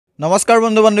নমস্কাৰ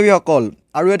বন্ধু বান্ধৱীসকল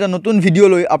আৰু এটা নতুন ভিডিঅ'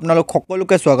 লৈ আপোনালোক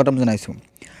সকলোকে স্বাগতম জনাইছো।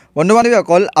 বন্ধু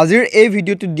বান্ধৱীসকল আজিৰ এই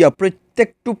ভিডিঅ'টোত দিয়া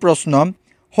প্ৰত্যেকটো প্ৰশ্ন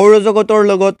সৌৰজগতৰ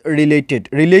লগত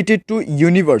ৰিলেটেড টু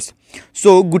ইউনিভাৰ্স। সো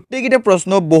গোটেইকেইটা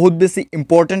প্ৰশ্ন বহুত বেছি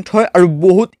ইম্পৰ্টেণ্ট হয় আৰু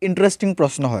বহুত ইণ্টাৰেষ্টিং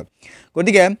প্ৰশ্ন হয়।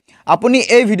 গতিকে আপুনি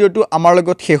এই ভিডিঅ'টো আমাৰ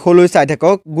লগত শেষলৈ চাই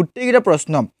থাকক। গোটেইকেইটা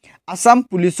প্ৰশ্ন আসাম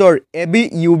পুলিচৰ এবি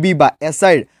ইউবি বা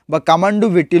এসআইৰ বা কমাণ্ডো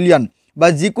বেটেলিয়ন বা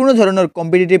যিকোনো ধৰণৰ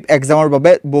কম্পিটিটিভ এক্সামৰ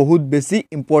বাবে বহুত বেছি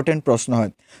ইম্পৰ্টেণ্ট প্ৰশ্ন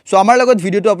হয়। সো আমাৰ লগত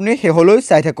ভিডিঅ'টো আপুনি শেষলৈ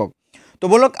চাই থাকক। তো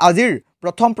বলক আজিৰ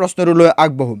প্ৰথম প্ৰশ্নটোলৈ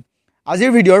আগবাঢ়ো। আজিৰ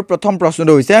ভিডিঅ'ৰ প্ৰথম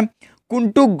প্ৰশ্নটো হৈছে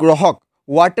কোনটো গ্ৰহক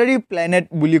ৱাটাৰী প্লেনেট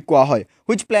বুলি কোৱা হয়?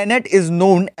 Which planet is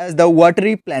known as the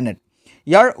ৱাটাৰী planet?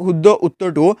 ইয়াৰ শুদ্ধ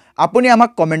উত্তৰটো আপুনি আমাক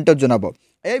কমেণ্টত জনাব।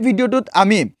 এই ভিডিঅ'টোত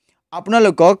আমি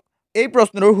আপোনালোকক এই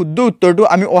প্ৰশ্নৰ শুদ্ধ উত্তৰটো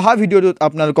আমি অহা ভিডিঅ'টোত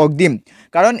আপোনালোকক দিম।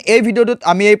 কাৰণ এই ভিডিঅ'টোত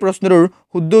আমি এই প্ৰশ্নৰ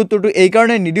শুদ্ধ উত্তৰটো এই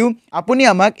কাৰণে নিদিওঁ, আপুনি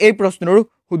আমাক এই প্ৰশ্নৰ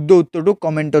শুদ্ধ উত্তৰটো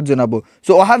কমেণ্টত জনাব।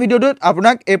 সো অহা ভিডিঅ'টোত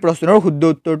আপোনাক এই প্ৰশ্নৰ শুদ্ধ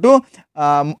উত্তৰটো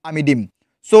আমি দিম।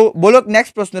 সো বলক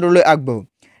নেক্সট প্ৰশ্নটোলৈ আগবাঢ়ো।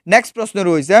 নেক্সট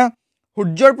প্ৰশ্নটো হৈছে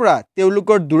সূৰ্যৰ পৰা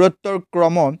তেওঁলোকৰ দূৰত্বৰ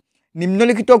ক্ৰম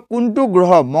নিম্নলিখিত কোনটো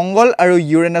গ্ৰহ মংগল আৰু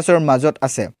ইউৰেনাছৰ মাজত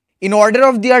আছে? ইন অৰ্ডাৰ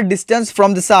অফ দিয়াৰ distance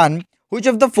from the sun which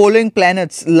of the following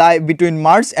planets lie between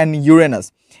Mars and Uranus?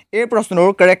 এই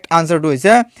প্ৰশ্নৰ কাৰেক্ট আনসাৰটো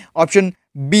হৈছে অপশন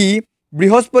বি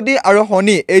বৃহস্পতি আৰু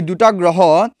শনি এই দুটা গ্ৰহ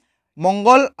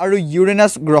মংগল আৰু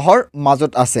ইউৰেনাছ গ্ৰহৰ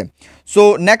মাজত আছে। So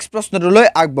next প্ৰশ্নটোলৈ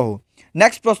আগবাঢ়ো।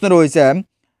 নেক্সট প্ৰশ্নটো হৈছে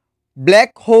ব্লেক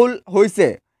হোল হৈছে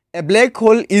এ black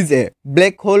whole is a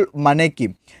black whole মানে কি?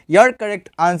 ইয়াৰ কাৰেক্ট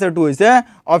আনসাৰটো হৈছে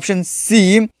অপশন সি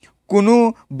কোনো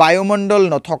বায়ুমণ্ডল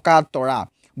নথকা তৰা।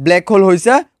 ব্লেক হোল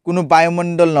হৈছে কোনো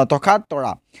বায়ুমণ্ডল নথকা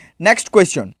তৰা। নেক্সট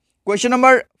কুৱেশ্যন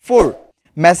নম্বৰ 4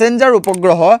 মেছেঞ্জাৰ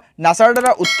উপগ্ৰহ নাছাৰ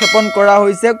দ্বাৰা উৎক্ষেপণ কৰা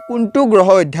হৈছে কোনটো গ্ৰহ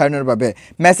অধ্যয়নৰ বাবে?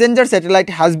 Messenger satellite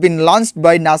has been launched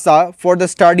by NASA for the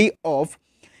study of.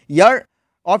 Year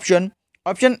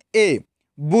option A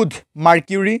বুধ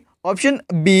মাৰ্কিউৰি, অপশন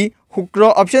বি শুক্ৰ,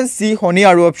 অপশন সি শনি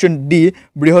আৰু অপশন ডি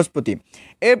বৃহস্পতি।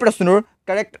 এই প্ৰশ্নৰ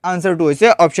কাৰেক্ট আনসাৰটো হৈছে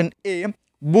অপশন এ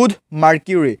বুধ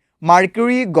মাৰ্কিউৰি।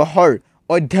 মাৰ্কিউৰি গ্ৰহৰ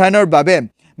অধ্যয়নৰ বাবে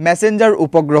মেছেঞ্জাৰ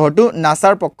উপগ্ৰহটো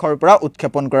নাছাৰ পক্ষৰ পৰা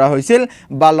উৎক্ষেপণ কৰা হৈছিল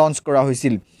বা লঞ্চ কৰা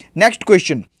হৈছিল। নেক্সট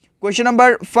কুৱেশ্যন নম্বৰ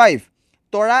 5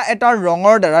 তৰা এটাৰ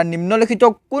ৰঙৰ দ্বাৰা নিম্নলিখিত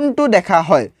কোনটো দেখা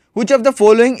হয়? which of the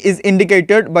following is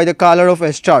indicated by the color of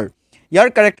a star? Year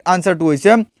correct আনসাৰটো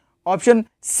হৈছে অপশন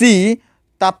সি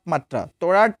তাপমাত্ৰা।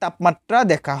 তৰাৰ তাপমাত্ৰা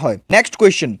দেখা হয়। Next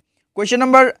question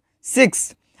number 6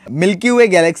 milky way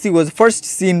Galaxy was first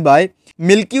seen by।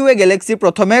 Milky way Galaxy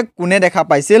প্ৰথমে কোনে দেখা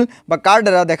পাইছিল বা কাৰ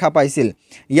দ্বাৰা দেখা পাইছিল?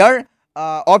 ইয়াৰ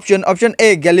option A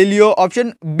Galileo, option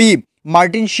B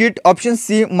Martin sheet, option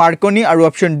সি মাৰ্কনি আৰু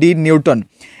অপশন ডি নিউটন।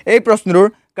 এই প্ৰশ্নৰ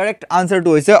কাৰেক্ট আনসাৰটো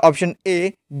হৈছে অপশন এ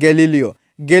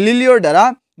গেলিলিওৰ দ্বাৰা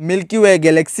মিল্কি ৱে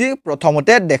গেলেক্সি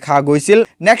প্ৰথমতে দেখা গৈছিল।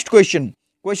 নেক্সট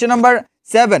কুৱেশ্যন নম্বৰ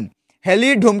 7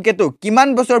 হেলিৰ ধূমকেতু কিমান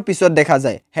বছৰ পিছত দেখা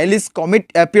যায়? হেলিছ commit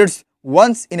appears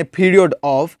once in a period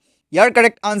of। Year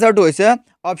correct আনসাৰটো হৈছে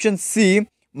অপশন সি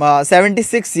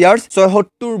 76 ইয়াৰ্ছ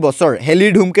 76 বছৰ।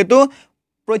 হেলিৰ ধূমকেতু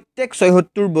প্ৰত্যেক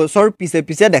 76 বছৰ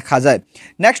পিছে দেখা যায়।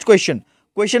 নেক্সট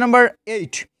কুৱেশ্যন নম্বৰ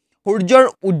 8 সূৰ্যৰ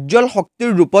উজ্জ্বল শক্তিৰ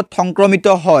ৰূপত সংক্ৰমিত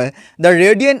হয় the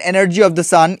radiant energy of the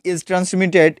sun is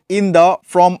transmitted in the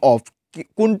form of.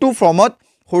 কোনটো ফৰ্মত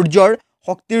সূৰ্যৰ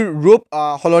শক্তিৰ ৰূপ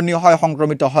সলনি হয়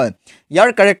সংক্ৰমিত হয়? ইয়াৰ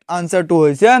কাৰেক্ট আনসাৰটো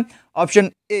হৈছে অপশন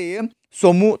এ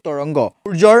চমু তৰংগ।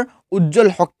 সূৰ্যৰ উজ্জ্বল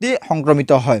শক্তি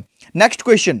সংক্ৰমিত হয়। নেক্সট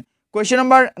কুৱেশ্যন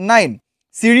নম্বৰ 9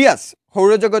 চিৰিয়াছ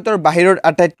সৌৰজগতৰ বাহিৰৰ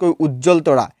আটাইতকৈ উজ্জ্বল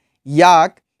তৰা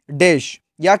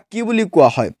ইয়াক কি বুলি কোৱা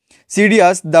হয়?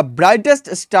 Serious the ব্ৰাইটেষ্ট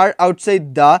star outside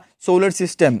the solar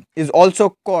system is also'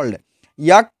 cold.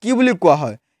 ইয়াক কি বুলি কোৱা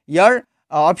হয়? ইয়াৰ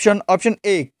option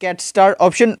A cat star,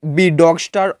 option B dog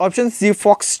star, option C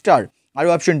Fox star আৰু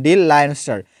অপশন ডি লায়ন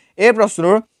ষ্টাৰ। এই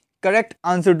প্ৰশ্নৰ কাৰেক্ট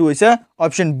আনসাৰটো হৈছে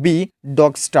অপশন বি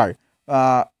ডগ ষ্টাৰ।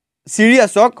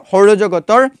 চিৰিয়াছক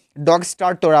সৌৰজগতৰ ডগ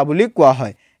ষ্টাৰ তৰা বুলি কোৱা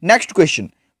হয়। নেক্সট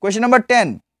কুৱেশ্যন নম্বৰ 10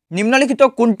 নিম্নলিখিত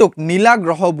কোনটোক নীলা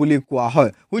গ্ৰহ বুলি কোৱা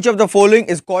হয়? which of the following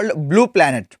is called blue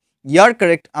planet? Year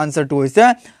correct আনসাৰটো হৈছে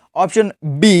অপশন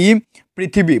বি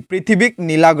পৃথিৱীক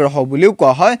নীলা গ্ৰহ বুলিও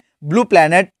কোৱা হয়, ব্লু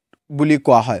প্লেনেট বুলি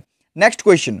কোৱা হয়। নেক্সট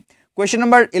কুৱেশ্যন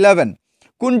নম্বৰ 11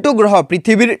 কোনটো গ্ৰহ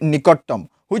পৃথিৱীৰ নিকটতম?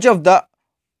 which of the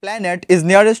planet is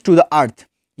nearest to the earth?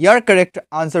 Year correct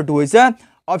আনসাৰটো হৈছে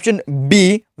অপশন বি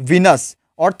ভিনাছ,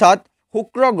 অৰ্থাৎ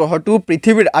শুক্ৰ গ্ৰহটো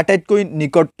পৃথিৱীৰ আটাইতকৈ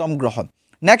নিকটতম গ্ৰহ।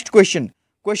 নেক্সট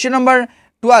কুৱেশ্যন নম্বৰ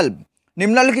 12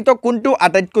 নিম্নলিখিত কোনটো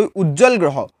আটাইতকৈ উজ্জ্বল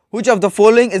গ্ৰহ? which of the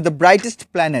following is the brightest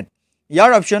planet?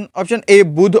 Year option A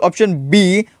বুধ, অপশন বি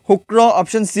শুক্ৰ,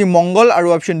 অপশন সি মংগল আৰু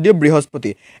অপশন ডি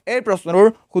বৃহস্পতি। এই প্ৰশ্নৰ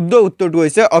শুদ্ধ উত্তৰটো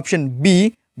হৈছে অপশন বি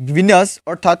ভিনাছ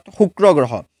অৰ্থাৎ শুক্ৰ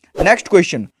গ্ৰহ নেক্সট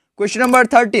কুৱেশ্যন নম্বৰ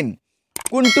 13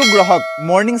 কোনটো গ্ৰহক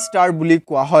মৰ্নিং ষ্টাৰ বুলি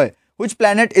কোৱা হয় which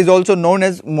planet is also known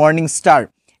as morning star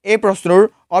এই প্ৰশ্নৰ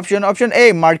অপশ্যন A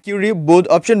মাৰ্কিউৰি বুধ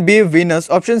option B Venus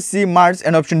option C March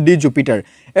and option D Jupiter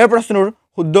এই প্ৰশ্নৰ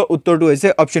শুদ্ধ উত্তৰটো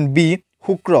হৈছে অপশ্যন B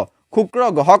শুক্ৰ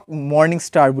গ্ৰহক মৰ্নিং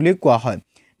ষ্টাৰ বুলি কোৱা হয়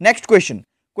নেক্সট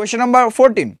কুৱেশ্যন নম্বৰ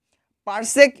 14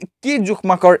 পাৰ্সেক কি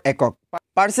জোখমাকৰ একক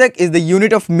পাৰ্সেক is the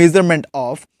unit of measurement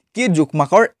of কি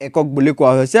জোখমাকৰ একক বুলি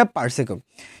কোৱা হৈছে পাৰ্সেকক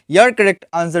ইয়াৰ কাৰেক্ট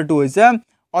আনসাৰটো হৈছে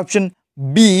অপশ্যন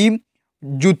বি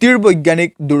জ্যোতিৰ্বৈজ্ঞানিক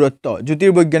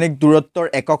দূৰত্বৰ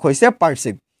একক হৈছে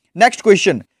পাৰ্সেক next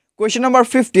question number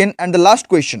 15 and the last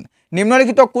question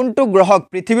নিম্নলিখিত কোনটো গ্ৰহক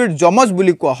পৃথিৱীৰ যমজ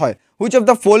বুলি কোৱা হয় which of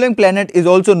the following planet is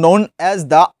also known as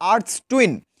the earth's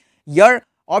twin year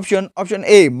option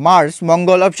A March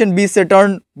Mangal option B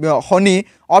সেটাৰ্ন Shani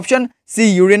option C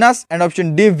Uranus and option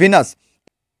D Venus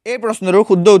এই প্ৰশ্নৰ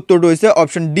শুদ্ধ উত্তৰটো হৈছে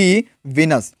অপশ্যন D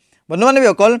ভিনাছ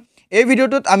বন্ধু-বান্ধৱীসকল এই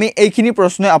ভিডিওটোত আমি এইখিনি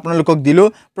প্ৰশ্ন আপোনালোকক দিলো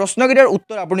প্ৰশ্নকেইটাৰ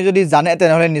উত্তৰ আপুনি যদি জানে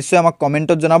তেনেহলে নিশ্চয় আমাক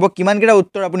কমেন্টত জনাব কিমানকেইটা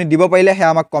উত্তৰ আপুনি দিব পাৰিলে হে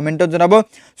আমাক কমেন্টত জনাব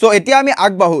সো এতিয়া আমি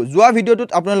আগবাঢ়ো যোৱা ভিডিওটোত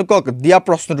আপোনালোকক দিয়া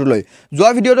প্ৰশ্নটো লৈ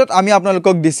যোৱা ভিডিওটোত আমি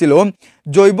আপোনালোকক দিছিলো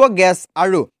জৈৱ গ্যাস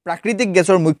আৰু প্ৰাকৃতিক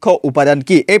গ্যাসৰ মুখ্য উপাদান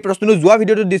কি এই প্ৰশ্নটো যোৱা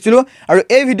ভিডিওটোত দিছিলো আৰু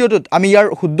এই ভিডিওটোত আমি ইয়াৰ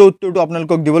শুদ্ধ উত্তৰটো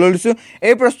আপোনালোকক দিবলৈ লৈছো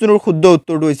এই প্ৰশ্নৰ শুদ্ধ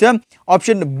উত্তৰটো হৈছে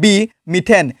অপশ্যন বি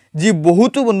মিথেন যি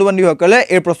বহুতো বন্ধু-বান্ধৱীসকলে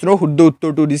এই প্ৰশ্নৰ শুদ্ধ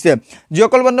উত্তৰটো দিছে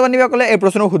যিসকল বন্ধু-বান্ধৱীসকলে এই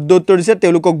প্ৰশ্নৰ শুদ্ধ উত্তৰ দিছে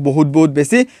তেওঁলোকক বহুত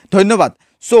বেছি ধন্যবাদ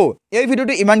সো এই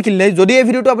ভিডিওটো ইমানখিনি নাই যদি এই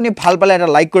ভিডিওটো আপুনি ভাল পালে এটা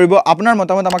লাইক কৰিব আপোনাৰ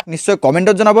মতামত আমাক নিশ্চয়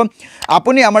কমেন্টত জনাব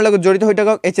আপুনি আমাৰ লগত জড়িত হৈ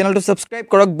থাকক এই চেনেলটো সাবস্ক্ৰাইব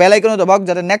কৰক বেল আইকনটো দবাওক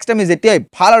যাতে নেক্সট টাইম যেতিয়াই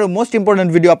ভাল আৰু মোষ্ট ইম্পৰ্টেন্ট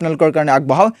ভিডিও আপোনালোকৰ কাৰণে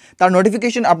আগবঢ়াও তাৰ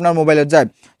নটিফিকেশন আপোনাৰ মোবাইলত যায়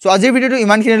সো আজিৰ ভিডিওটো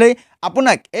ইমানখিনিলৈ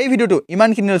আপোনাক এই ভিডিওটো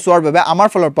ইমানখিনিলৈ চোৱাৰ বাবে আমাৰ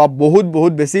ফালৰ পৰা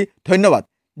বহুত বেছি ধন্যবাদ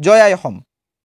জয় আই অসম